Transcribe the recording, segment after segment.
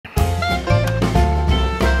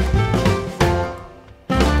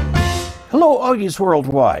Hello, Augies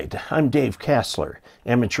Worldwide. I'm Dave Kassler,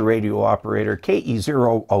 amateur radio operator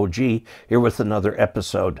KE0OG, here with another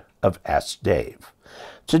episode of Ask Dave.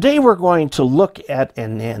 Today we're going to look at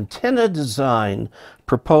an antenna design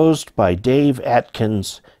proposed by Dave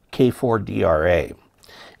Atkins, K4DRA.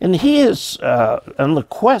 And he is on the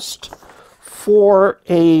quest for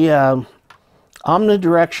a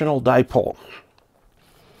omnidirectional dipole.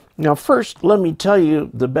 Now first, let me tell you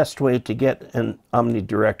the best way to get an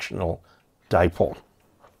omnidirectional dipole.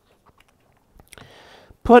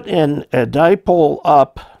 Put in a dipole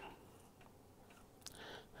up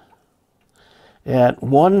at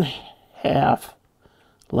 1/2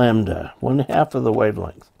 lambda, 1/2 of the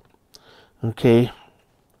wavelength. Okay,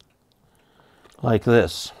 like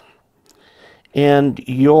this. And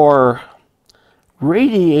your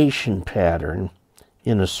radiation pattern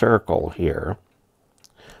in a circle here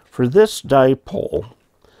for this dipole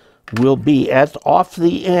will be at off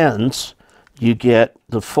the ends. You get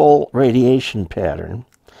the full radiation pattern.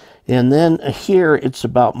 And then here it's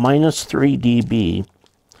about -3 dB.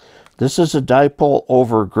 This is a dipole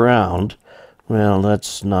over ground. Well,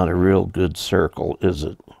 that's not a real good circle, is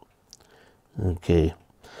it? Okay.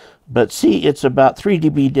 But see, it's about 3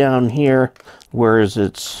 dB down here, whereas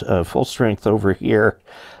it's full strength over here.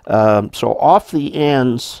 So off the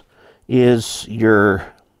ends is your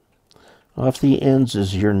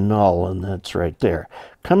null, and that's right there.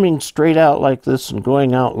 Coming straight out like this and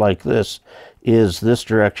going out like this is this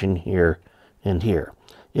direction here and here.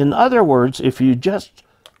 In other words, if you just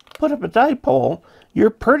put up a dipole,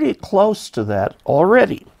 you're pretty close to that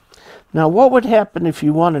already. Now, what would happen if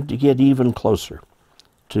you wanted to get even closer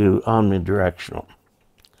to omnidirectional?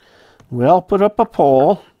 Well, put up a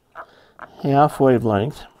pole, half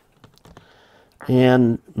wavelength,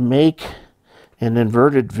 and make an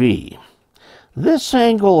inverted V. This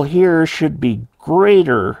angle here should be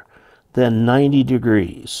greater than 90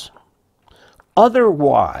 degrees.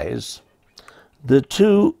 Otherwise, the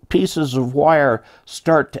two pieces of wire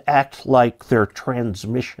start to act like they're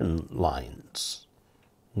transmission lines,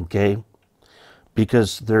 okay?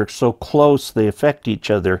 Because they're so close, they affect each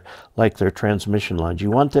other like they're transmission lines.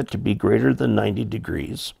 You want that to be greater than 90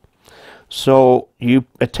 degrees. So you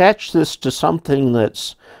attach this to something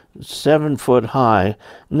that's 7 foot high.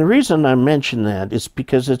 And the reason I mention that is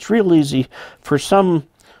because it's real easy for some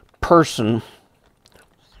person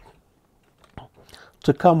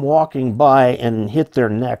to come walking by and hit their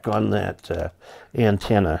neck on that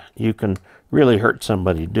antenna. You can really hurt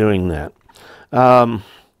somebody doing that.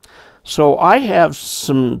 So I have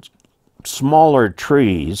some smaller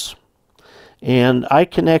trees, and I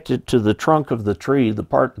connect it to the trunk of the tree, the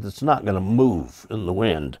part that's not going to move in the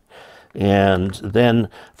wind. And then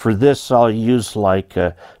for this, I'll use like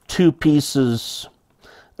 2 pieces,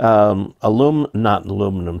 not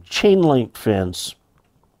aluminum, chain link fence,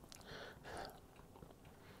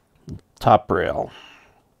 top rail.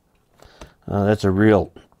 That's a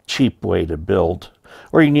real cheap way to build.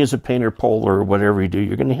 Or you can use a painter pole or whatever you do.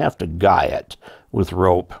 You're going to have to guy it with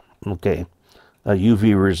rope, okay? A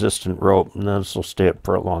UV resistant rope, and this will stay up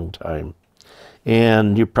for a long time.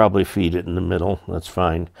 And you probably feed it in the middle. That's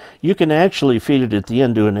fine. You can actually feed it at the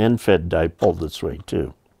end to an end-fed dipole this way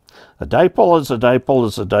too. A dipole is a dipole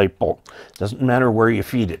is a dipole. Doesn't matter where you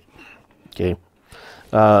feed it. Okay.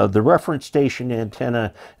 The reference station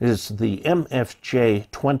antenna is the MFJ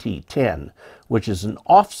 2010, which is an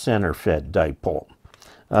off-center fed dipole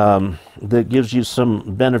that gives you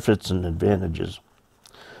some benefits and advantages.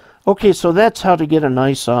 Okay, so that's how to get a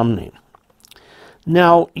nice omni.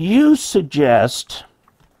 Now, you suggest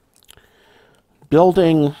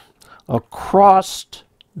building a crossed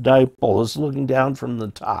dipole. This is looking down from the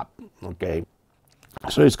top, okay?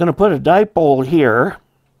 So he's going to put a dipole here,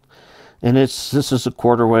 and this is a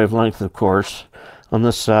 1/4 wavelength, of course. On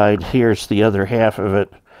this side, here's the other half of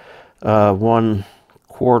it,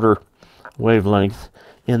 1/4 wavelength.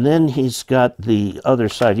 And then he's got the other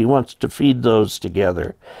side. He wants to feed those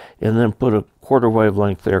together and then put a 1/4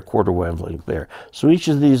 wavelength there, 1/4 wavelength there. So each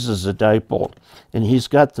of these is a dipole, and he's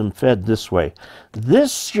got them fed this way.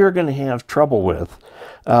 This you're going to have trouble with,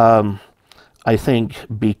 I think,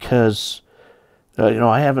 because,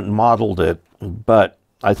 I haven't modeled it, but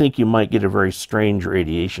I think you might get a very strange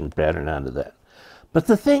radiation pattern out of that. But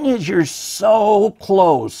the thing is, you're so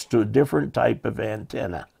close to a different type of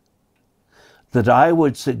antenna that I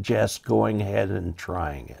would suggest going ahead and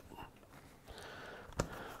trying it.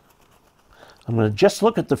 I'm going to just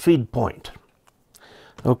look at the feed point.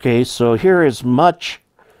 Okay, so here is much,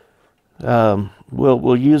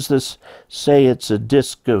 we'll use this, say it's a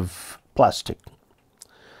disc of plastic.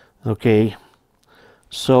 Okay,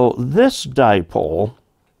 so this dipole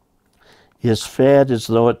is fed as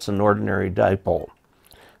though it's an ordinary dipole.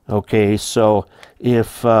 Okay, so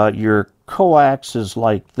if your coax is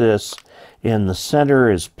like this, and the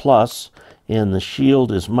center is plus, and the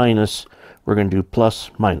shield is minus, we're going to do plus,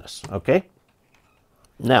 minus, okay?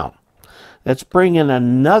 Now, let's bring in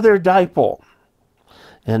another dipole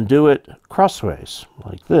and do it crossways,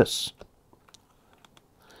 like this.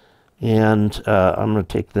 And I'm going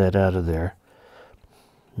to take that out of there.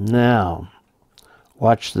 Now,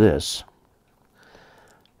 watch this.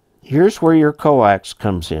 Here's where your coax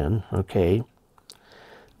comes in, okay?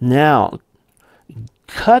 Now,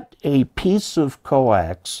 cut a piece of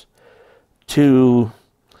coax to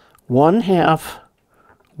 1/2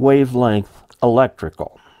 wavelength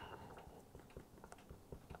electrical.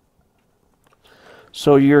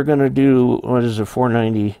 So you're going to do, what is it,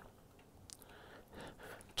 490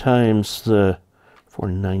 times the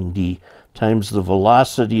 490 times the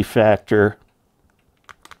velocity factor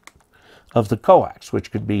of the coax, which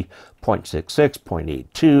could be 0.66,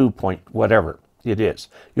 0.82, whatever it is.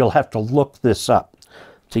 You'll have to look this up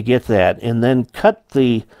to get that, and then cut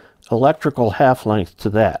the electrical half-length to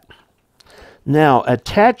that. Now,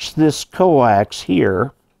 attach this coax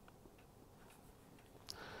here,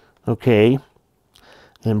 okay,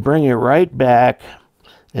 and bring it right back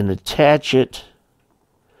and attach it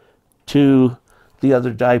to the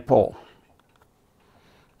other dipole.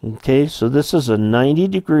 Okay, so this is a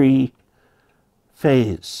 90-degree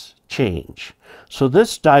phase change. So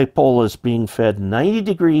this dipole is being fed 90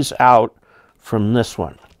 degrees out from this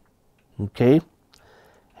one. Okay?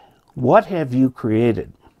 What have you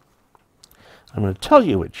created? I'm going to tell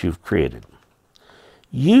you what you've created.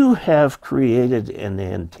 You have created an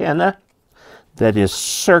antenna that is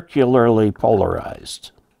circularly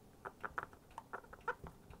polarized.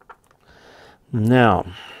 Now,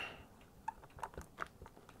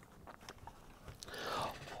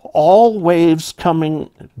 all waves coming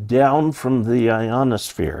down from the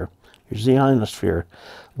ionosphere, here's the ionosphere,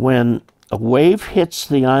 when a wave hits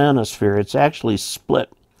the ionosphere, it's actually split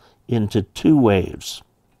into two waves,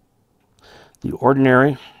 the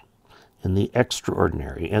ordinary and the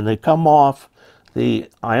extraordinary, and they come off the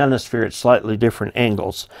ionosphere at slightly different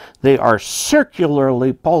angles. They are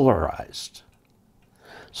circularly polarized.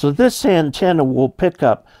 So this antenna will pick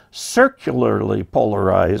up circularly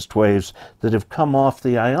polarized waves that have come off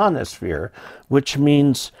the ionosphere, which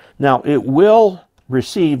means now it will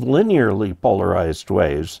receive linearly polarized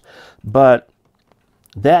waves, but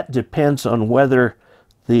that depends on whether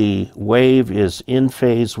the wave is in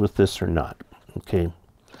phase with this or not. Okay.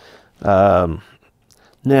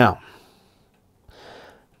 Now,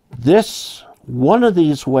 one of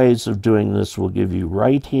these ways of doing this will give you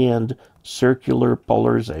right-hand circular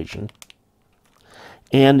polarization.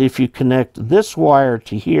 And if you connect this wire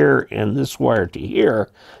to here and this wire to here,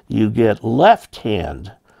 you get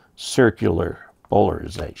left-hand circular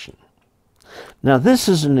polarization. Now, this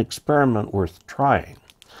is an experiment worth trying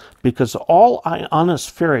because all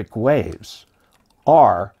ionospheric waves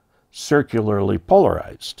are circularly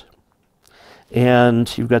polarized.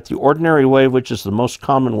 And you've got the ordinary wave, which is the most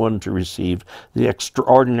common one to receive. The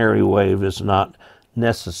extraordinary wave is not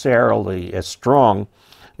necessarily as strong.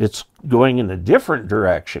 It's going in a different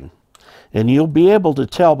direction. And you'll be able to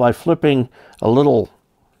tell by flipping a little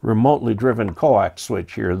remotely driven coax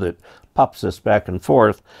switch here that pops this back and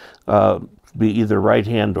forth, be either right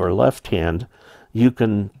hand or left hand. You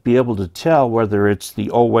can be able to tell whether it's the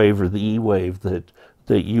O wave or the E wave that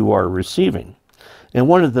you are receiving. And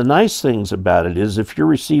one of the nice things about it is if you're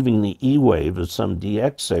receiving the E wave of some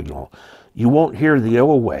DX signal, you won't hear the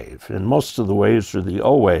O wave, and most of the waves are the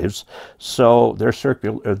O waves, so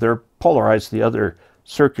they're polarized the other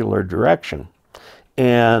circular direction.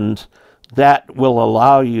 And that will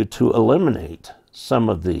allow you to eliminate some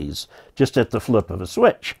of these just at the flip of a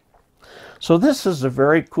switch. So this is a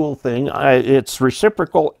very cool thing. It's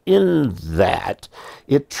reciprocal in that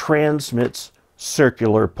it transmits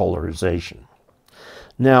circular polarization.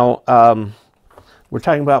 Now, we're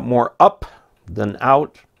talking about more up than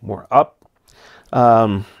out, more up.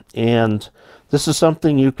 And this is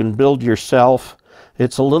something you can build yourself.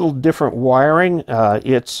 It's a little different wiring.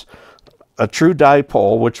 It's a true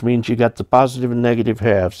dipole, which means you got the positive and negative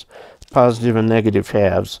halves, positive and negative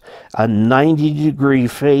halves, a 90-degree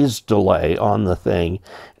phase delay on the thing,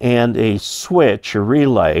 and a switch, a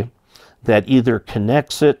relay, that either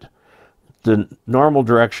connects it the normal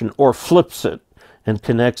direction or flips it and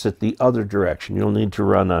connects it the other direction. You'll need to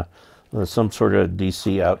run some sort of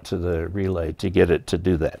DC out to the relay to get it to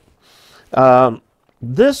do that.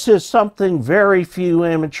 This is something very few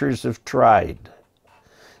amateurs have tried.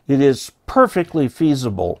 It is perfectly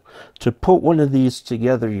feasible to put one of these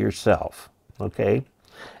together yourself. okay?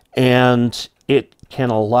 And it can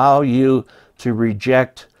allow you to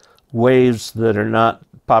reject waves that are not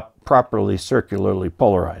properly circularly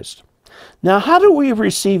polarized. Now, how do we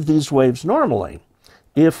receive these waves normally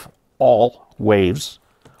if all waves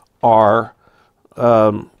are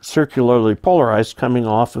circularly polarized coming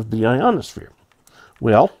off of the ionosphere?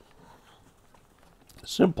 Well,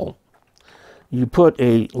 simple. You put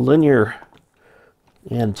a linear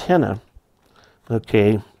antenna,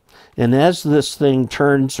 okay, and as this thing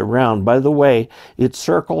turns around, by the way, it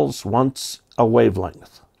circles once a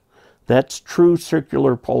wavelength. That's true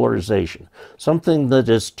circular polarization. Something that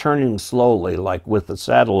is turning slowly, like with a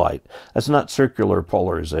satellite, that's not circular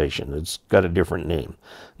polarization. It's got a different name.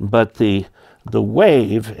 But the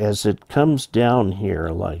wave, as it comes down here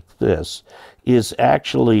like this, is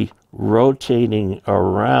actually rotating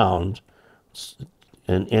around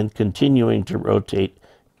and continuing to rotate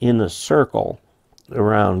in a circle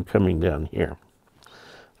around coming down here.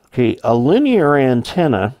 Okay, a linear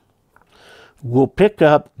antenna will pick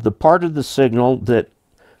up the part of the signal that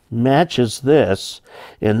matches this,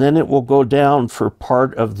 and then it will go down for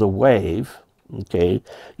part of the wave, okay?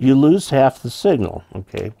 You lose half the signal,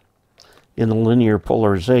 okay, in a linear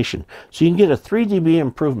polarization. So you can get a 3 dB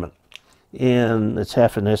improvement in, it's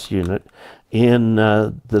half an S unit, in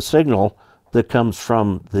the signal that comes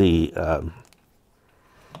from the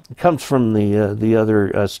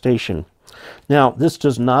other station. Now, this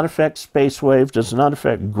does not affect space wave, does not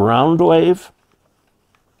affect ground wave.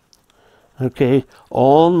 Okay,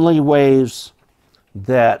 only waves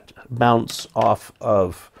that bounce off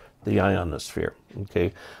of the ionosphere.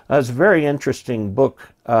 Okay, that's a very interesting book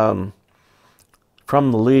from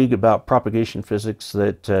the League about propagation physics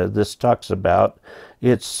that this talks about.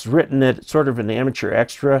 It's written at sort of an amateur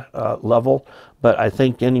extra level, but I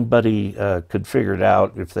think anybody could figure it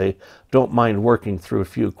out if they don't mind working through a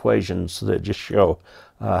few equations that just show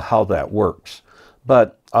how that works.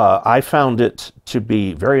 But I found it to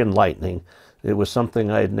be very enlightening. It was something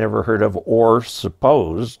I had never heard of or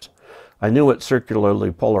supposed. I knew what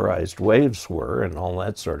circularly polarized waves were and all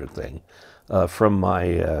that sort of thing from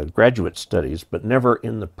my graduate studies, but never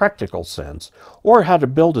in the practical sense, or how to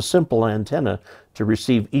build a simple antenna to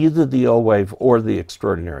receive either the O wave or the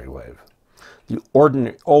extraordinary wave. The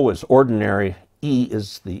O is ordinary, E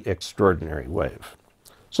is the extraordinary wave.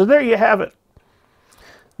 So there you have it.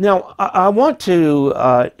 Now, I want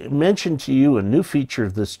to mention to you a new feature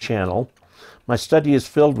of this channel. My study is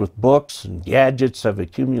filled with books and gadgets I've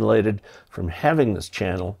accumulated from having this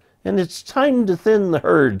channel, and it's time to thin the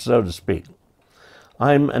herd, so to speak.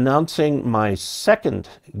 I'm announcing my second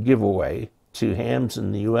giveaway to hams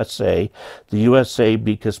in the USA. The USA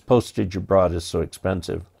because postage abroad is so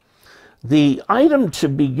expensive. The item to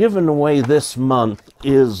be given away this month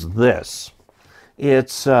is this.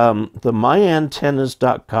 It's the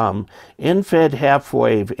myantennas.com end-fed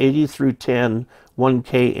half-wave 80 through 10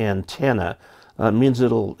 1K antenna. Means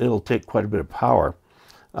it'll take quite a bit of power.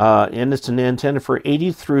 And it's an antenna for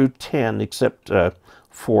 80 through 10, except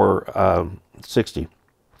for 60.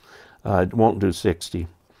 It won't do 60.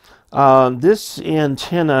 This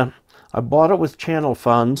antenna, I bought it with channel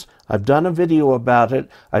funds. I've done a video about it.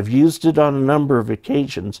 I've used it on a number of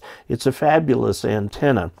occasions. It's a fabulous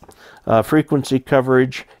antenna. Frequency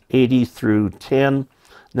coverage 80 through 10.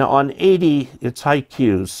 Now on 80, it's high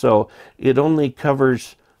Q, so it only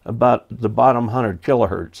covers about the bottom 100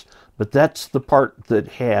 kilohertz, but that's the part that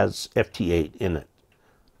has FT8 in it.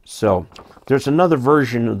 So there's another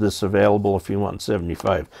version of this available if you want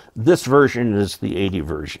 75. This version is the 80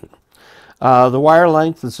 version. The wire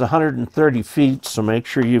length is 130 feet, so make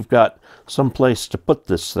sure you've got some place to put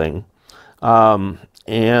this thing.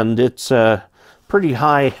 And it's a pretty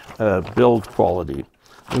high build quality.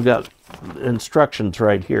 We've got instructions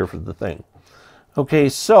right here for the thing. Okay,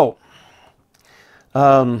 so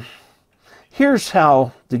here's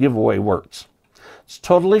how the giveaway works. It's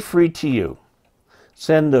totally free to you.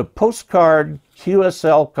 Send a postcard,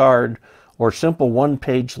 QSL card, or simple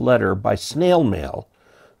one-page letter by snail mail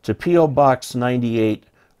to P.O. Box 98,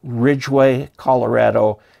 Ridgeway,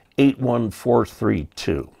 Colorado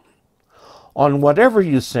 81432. On whatever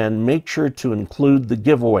you send, make sure to include the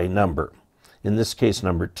giveaway number, in this case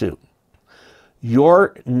number 2.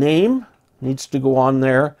 Your name needs to go on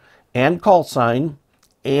there, and call sign,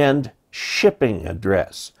 and shipping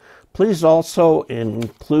address. Please also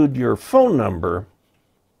include your phone number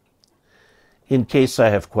in case I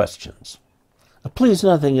have questions. Please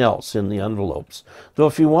nothing else in the envelopes. Though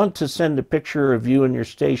if you want to send a picture of you and your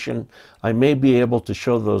station, I may be able to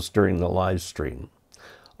show those during the live stream.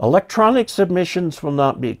 Electronic submissions will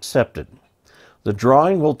not be accepted. The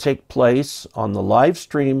drawing will take place on the live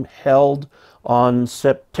stream held on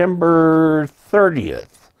September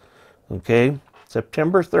 30th. Okay,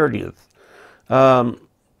 September 30th.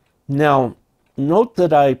 Now, note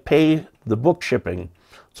that I pay the book shipping,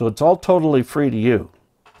 so it's all totally free to you.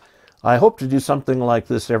 I hope to do something like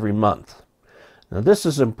this every month. Now, this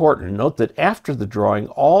is important. Note that after the drawing,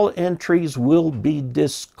 all entries will be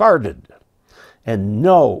discarded, and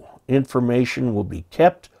no information will be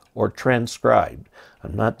kept or transcribed.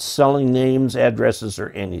 I'm not selling names, addresses, or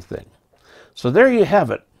anything. So there you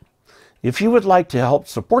have it. If you would like to help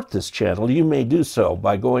support this channel, you may do so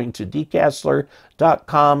by going to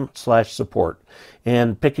dcasler.com/support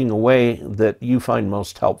and picking a way that you find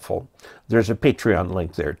most helpful. There's a Patreon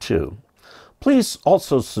link there too. Please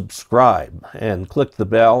also subscribe and click the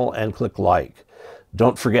bell and click like.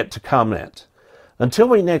 Don't forget to comment. Until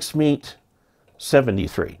we next meet,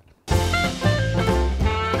 73.